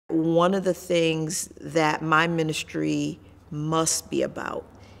One of the things that my ministry must be about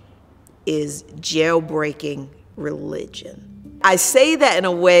is jailbreaking religion. I say that in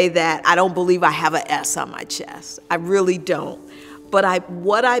a way that I don't believe I have an S on my chest. I really don't. But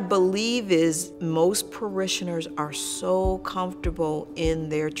what I believe is most parishioners are so comfortable in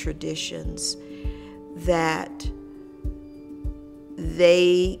their traditions that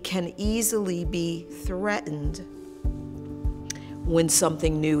they can easily be threatened when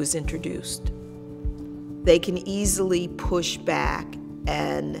something new is introduced. They can easily push back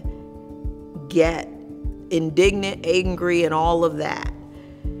and get indignant, angry, and all of that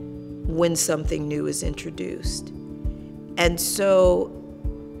when something new is introduced. And so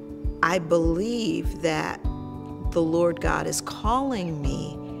I believe that the Lord God is calling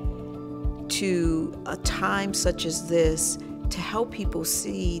me to a time such as this to help people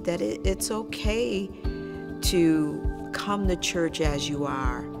see that it's okay to come to church as you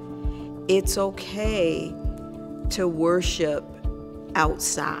are. It's okay to worship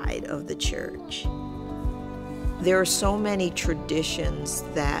outside of the church. There are so many traditions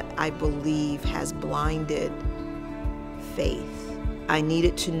that I believe has blinded faith. I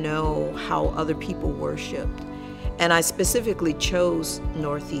needed to know how other people worshiped. And I specifically chose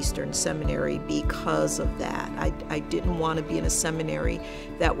Northeastern Seminary because of that. I didn't want to be in a seminary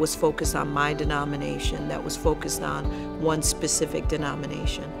that was focused on my denomination, that was focused on one specific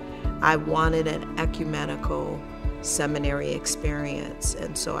denomination. I wanted an ecumenical seminary experience,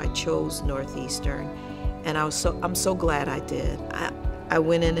 and so I chose Northeastern. And I'm so glad I did. I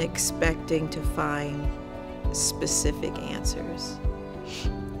went in expecting to find specific answers.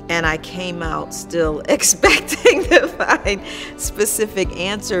 And I came out still expecting to find specific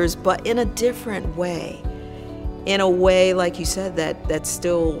answers, but in a different way. In a way, like you said, that's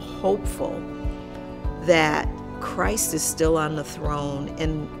still hopeful, that Christ is still on the throne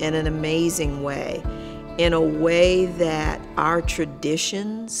in an amazing way, in a way that our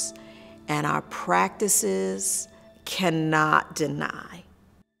traditions and our practices cannot deny.